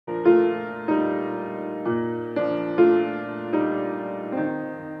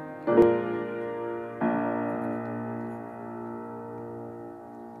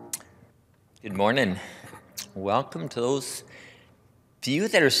morning. Welcome to those of you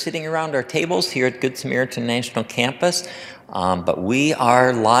that are sitting around our tables here at Good Samaritan National Campus. But we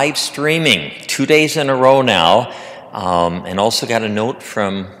are live streaming 2 days in a row now, and also got a note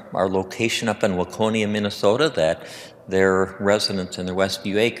from our location up in Waconia, Minnesota, that their residents in the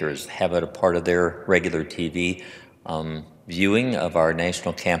Westview Acres have it a part of their regular TV viewing of our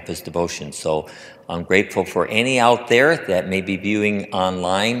National Campus Devotion. So I'm grateful for any out there that may be viewing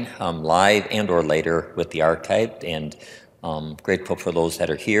online, live and or later with the archived, and grateful for those that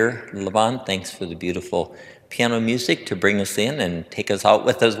are here. Levon, thanks for the beautiful piano music to bring us in and take us out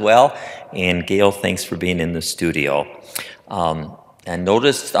with as well. And Gail, thanks for being in the studio. And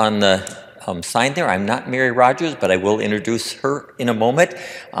notice on the sign there, I'm not Mary Rogers, but I will introduce her in a moment.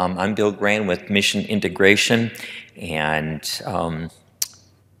 I'm Bill Gran with Mission Integration, and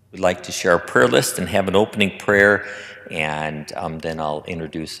we'd like to share our prayer list and have an opening prayer, and then I'll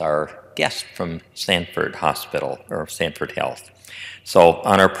introduce our guest from Sanford Hospital, or Sanford Health. So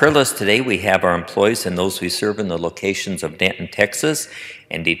on our prayer list today, we have our employees and those we serve in the locations of Denton, Texas,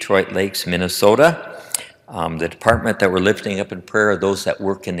 and Detroit Lakes, Minnesota. The department that we're lifting up in prayer are those that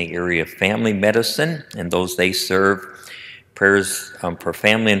work in the area of family medicine and those they serve. Prayers for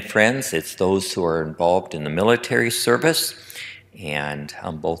family and friends, it's those who are involved in the military service, and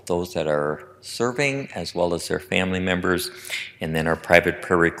both those that are serving as well as their family members, and then our private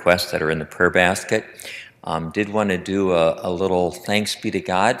prayer requests that are in the prayer basket. Did want to do a little thanks be to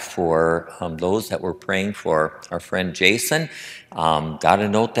God for those that were praying for our friend Jason. Got a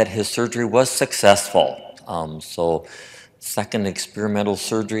note that his surgery was successful. So second experimental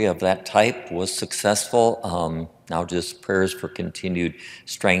surgery of that type was successful. Now just prayers for continued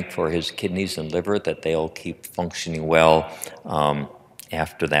strength for his kidneys and liver, that they'll keep functioning well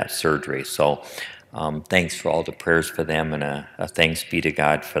after that surgery. So thanks for all the prayers for them, and a thanks be to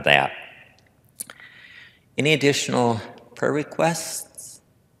God for that. Any additional prayer requests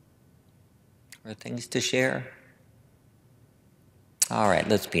or things to share? All right,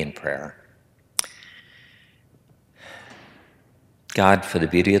 let's be in prayer. God, for the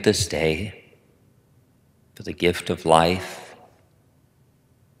beauty of this day, for the gift of life,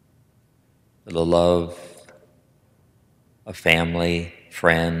 for the love of family,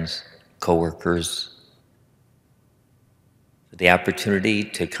 friends, coworkers, for the opportunity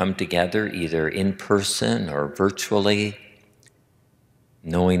to come together either in person or virtually,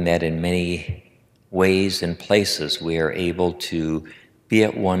 knowing that in many ways and places we are able to be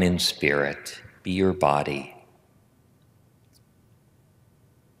at one in spirit, be your body.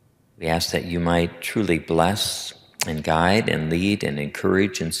 We ask that you might truly bless and guide and lead and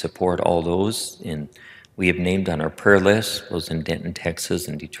encourage and support all those we have named on our prayer list, those in Denton, Texas,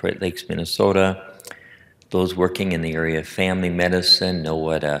 and Detroit Lakes, Minnesota. Those working in the area of family medicine know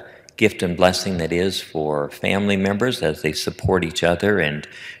what a gift and blessing that is for family members as they support each other and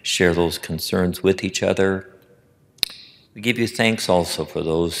share those concerns with each other. We give you thanks also for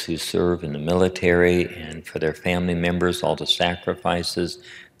those who serve in the military and for their family members, all the sacrifices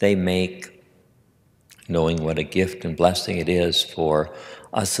they make, knowing what a gift and blessing it is for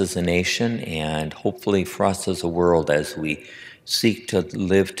us as a nation and hopefully for us as a world as we seek to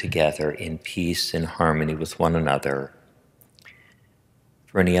live together in peace and harmony with one another.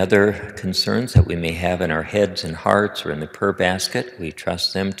 For any other concerns that we may have in our heads and hearts or in the prayer basket, we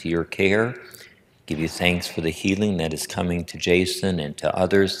trust them to your care. Give you thanks for the healing that is coming to Jason and to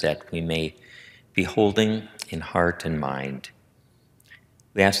others that we may be holding in heart and mind.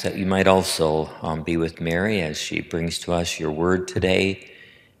 We ask that you might also be with Mary as she brings to us your word today.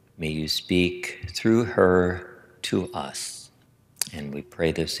 May you speak through her to us. And we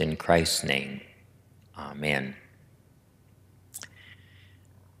pray this in Christ's name. Amen.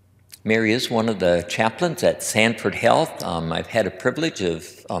 Mary is one of the chaplains at Sanford Health. I've had a privilege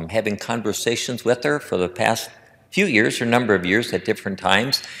of having conversations with her for the past few years, or number of years at different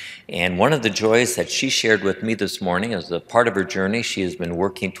times. And one of the joys that she shared with me this morning as a part of her journey, she has been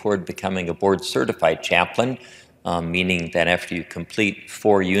working toward becoming a board-certified chaplain, meaning that after you complete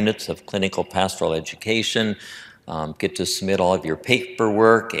 4 units of clinical pastoral education, get to submit all of your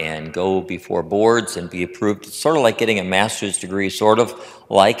paperwork and go before boards and be approved. It's sort of like getting a master's degree, sort of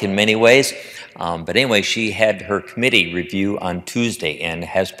like in many ways. But anyway, she had her committee review on Tuesday and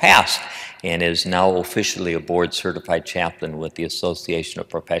has passed and is now officially a board-certified chaplain with the Association of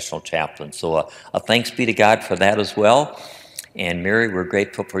Professional Chaplains. So a thanks be to God for that as well. And Mary, we're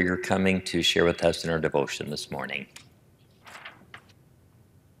grateful for your coming to share with us in our devotion this morning.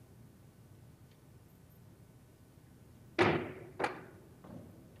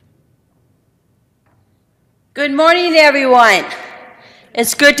 Good morning, everyone.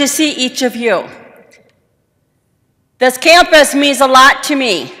 It's good to see each of you. This campus means a lot to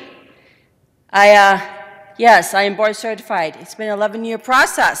me. Yes, I am board certified. It's been an 11-year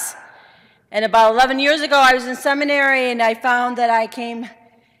process. And about 11 years ago, I was in seminary, and I found that I came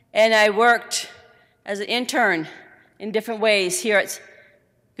and I worked as an intern in different ways here at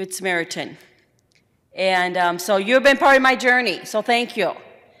Good Samaritan. And so you've been part of my journey, so thank you.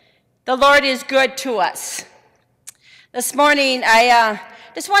 The Lord is good to us. This morning, I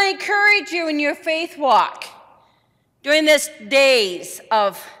just want to encourage you in your faith walk during these days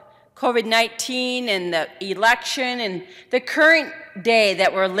of COVID-19 and the election and the current day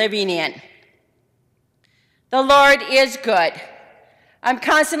that we're living in. The Lord is good. I'm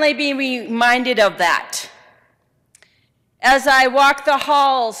constantly being reminded of that. As I walk the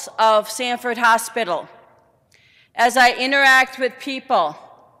halls of Sanford Hospital, as I interact with people,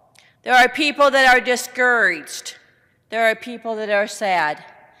 there are people that are discouraged. There are people that are sad.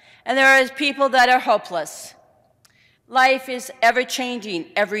 And there are people that are hopeless. Life is ever-changing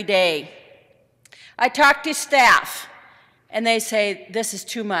every day. I talk to staff, and they say, this is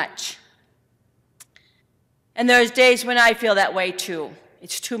too much. And there's days when I feel that way too.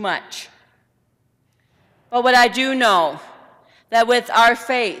 It's too much. But what I do know, that with our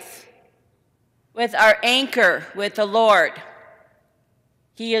faith, with our anchor with the Lord,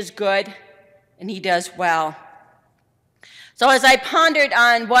 He is good and He does well. So as I pondered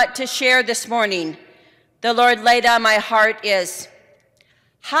on what to share this morning, the Lord laid on my heart is,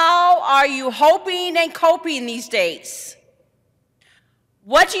 how are you hoping and coping these days?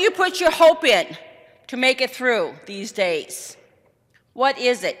 What do you put your hope in to make it through these days? What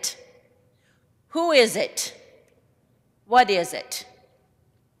is it? Who is it? What is it?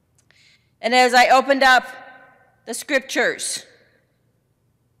 And as I opened up the scriptures,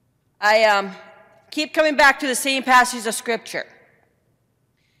 I keep coming back to the same passages of Scripture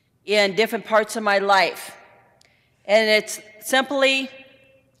in different parts of my life. And it's simply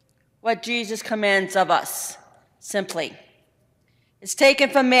what Jesus commands of us, simply. It's taken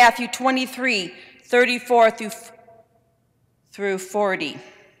from Matthew 23, 34 through 40.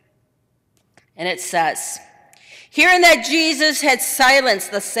 And it says, hearing that Jesus had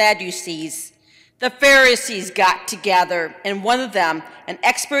silenced the Sadducees, the Pharisees got together, and one of them, an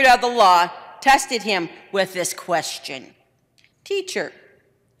expert of the law, tested him with this question. Teacher,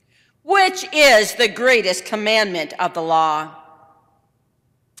 which is the greatest commandment of the law?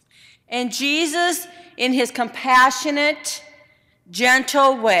 And Jesus, in his compassionate,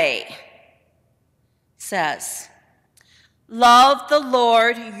 gentle way, says, love the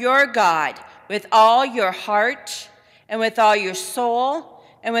Lord your God with all your heart and with all your soul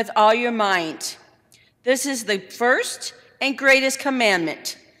and with all your mind. This is the first and greatest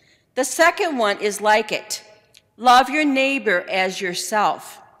commandment. The second one is like it. Love your neighbor as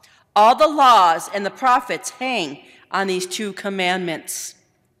yourself. All the laws and the prophets hang on these two commandments.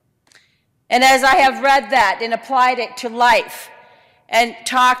 And as I have read that and applied it to life and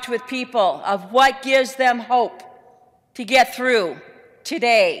talked with people of what gives them hope to get through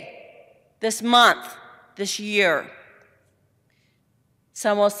today, this month, this year.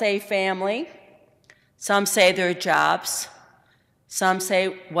 Some will say family. Some say their jobs. Some say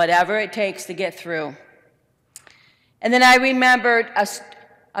whatever it takes to get through. And then I remembered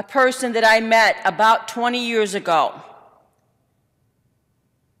a person that I met about 20 years ago.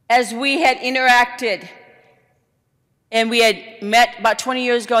 As we had interacted, and we had met about 20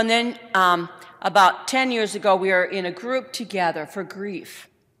 years ago, and then about 10 years ago, we were in a group together for grief.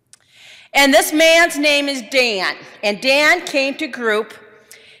 And this man's name is Dan. And Dan came to group,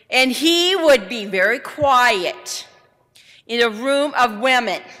 and he would be very quiet in a room of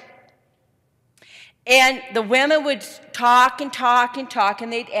women. And the women would talk and talk and talk,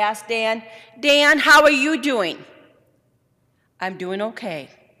 and they'd ask Dan, Dan, how are you doing? I'm doing okay,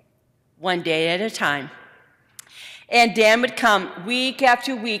 one day at a time. And Dan would come week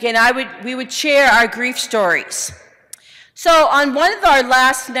after week, and we would share our grief stories. So on one of our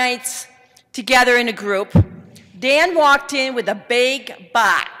last nights together in a group, Dan walked in with a big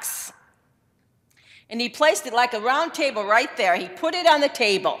box. And he placed it like a round table right there. He put it on the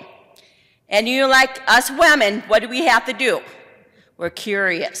table. And you know, like us women, what do we have to do? We're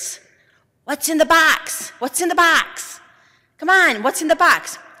curious. What's in the box? What's in the box? Come on, what's in the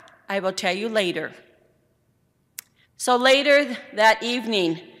box? I will tell you later. So later that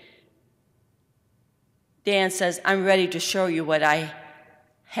evening, Dan says, I'm ready to show you what I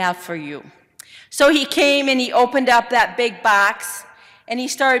have for you. So he came and he opened up that big box and he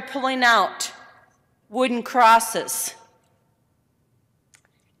started pulling out wooden crosses.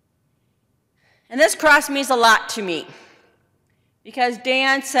 And this cross means a lot to me Because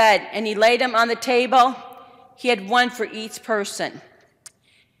Dan said, and he laid them on the table, he had one for each person.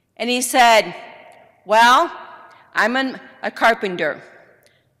 And he said, well, I'm a carpenter.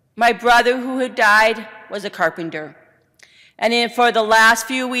 My brother who had died was a carpenter. And for the last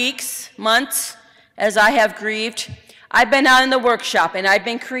few weeks, months, as I have grieved, I've been out in the workshop and I've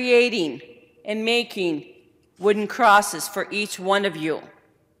been creating and making wooden crosses for each one of you.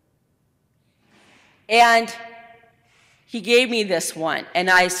 And he gave me this one, and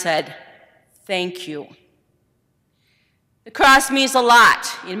I said, thank you. The cross means a lot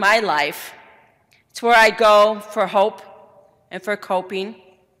in my life. It's where I go for hope and for coping.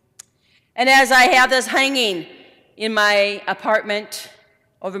 And as I have this hanging in my apartment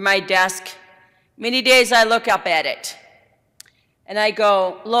over my desk, many days I look up at it and I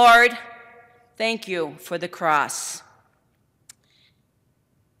go, Lord, thank you for the cross.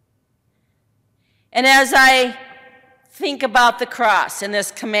 And as I think about the cross and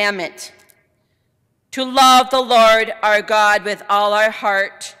this commandment, to love the Lord our God with all our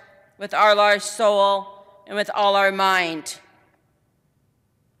heart, with all our soul, and with all our mind.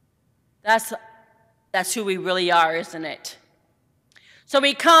 That's who we really are, isn't it? So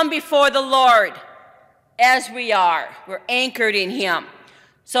we come before the Lord as we are. We're anchored in him.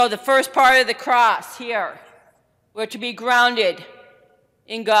 So the first part of the cross here, we're to be grounded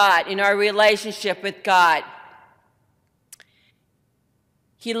in God, in our relationship with God.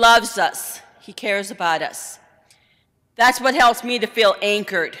 He loves us. He cares about us. That's what helps me to feel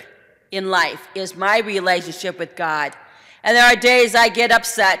anchored in life, is my relationship with God. And there are days I get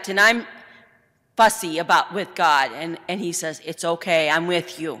upset and I'm fussy with God, and he says, it's okay, I'm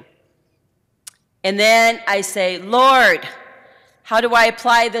with you. And then I say, Lord, how do I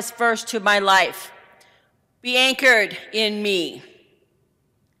apply this verse to my life? Be anchored in me.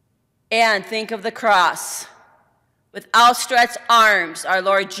 And think of the cross. With outstretched arms, our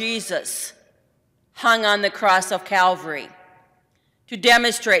Lord Jesus hung on the cross of Calvary to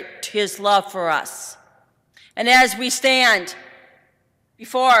demonstrate his love for us. And as we stand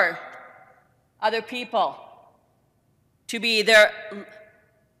before other people to be their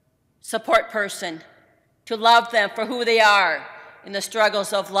support person, to love them for who they are in the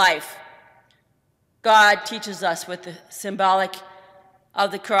struggles of life, God teaches us with the symbolic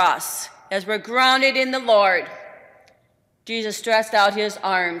of the cross. As we're grounded in the Lord, Jesus stretched out his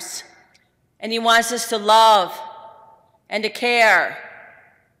arms, and he wants us to love and to care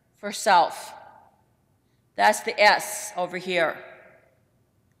for self. That's the S over here.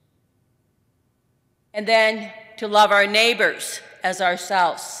 And then to love our neighbors as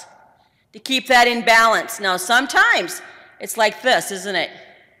ourselves, to keep that in balance. Now, sometimes it's like this, isn't it?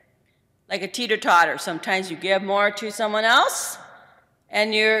 Like a teeter-totter. Sometimes you give more to someone else,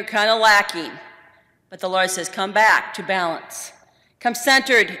 and you're kind of lacking. But the Lord says, come back to balance. Come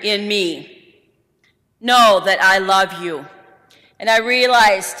centered in me. Know that I love you. And I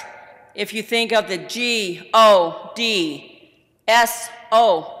realized if you think of the G-O-D-S-O-N,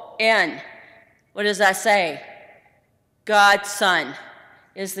 what does that say? God's Son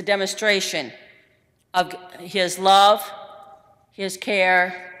is the demonstration of his love, his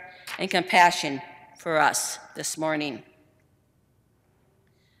care, and compassion for us this morning.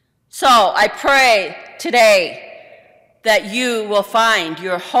 So I pray today that you will find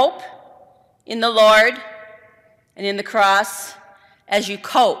your hope in the Lord and in the cross as you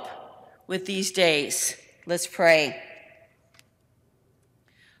cope with these days. Let's pray.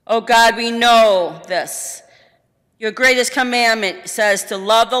 Oh God, we know this. Your greatest commandment says to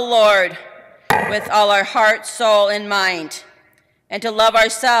love the Lord with all our heart, soul, and mind, and to love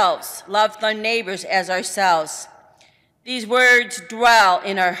ourselves, love our neighbors as ourselves. These words dwell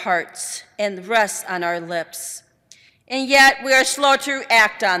in our hearts and rest on our lips, and yet we are slow to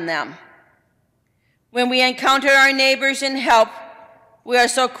act on them. When we encounter our neighbors in help, we are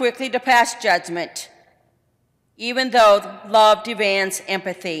so quickly to pass judgment, even though love demands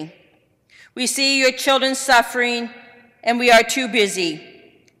empathy. We see your children suffering, and we are too busy,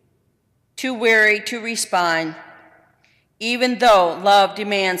 too weary to respond, even though love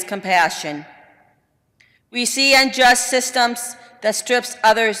demands compassion. We see unjust systems that strips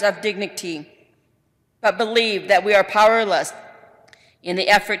others of dignity, but believe that we are powerless in the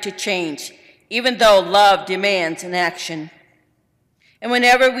effort to change, even though love demands an action. And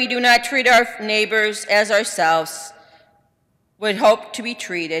whenever we do not treat our neighbors as ourselves would hope to be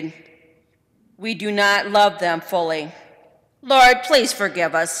treated, we do not love them fully. Lord, please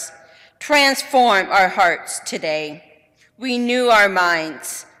forgive us. Transform our hearts today. Renew our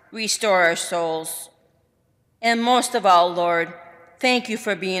minds. Restore our souls. And most of all, Lord, thank you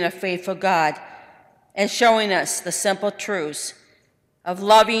for being a faithful God and showing us the simple truths of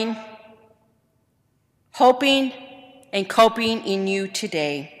loving, hoping, and coping in you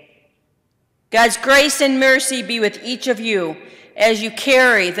today. God's grace and mercy be with each of you as you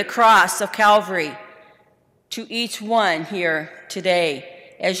carry the cross of Calvary to each one here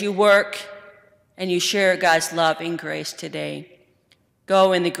today, as you work and you share God's love and grace today.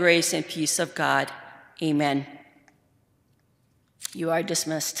 Go in the grace and peace of God. Amen. You are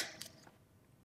dismissed.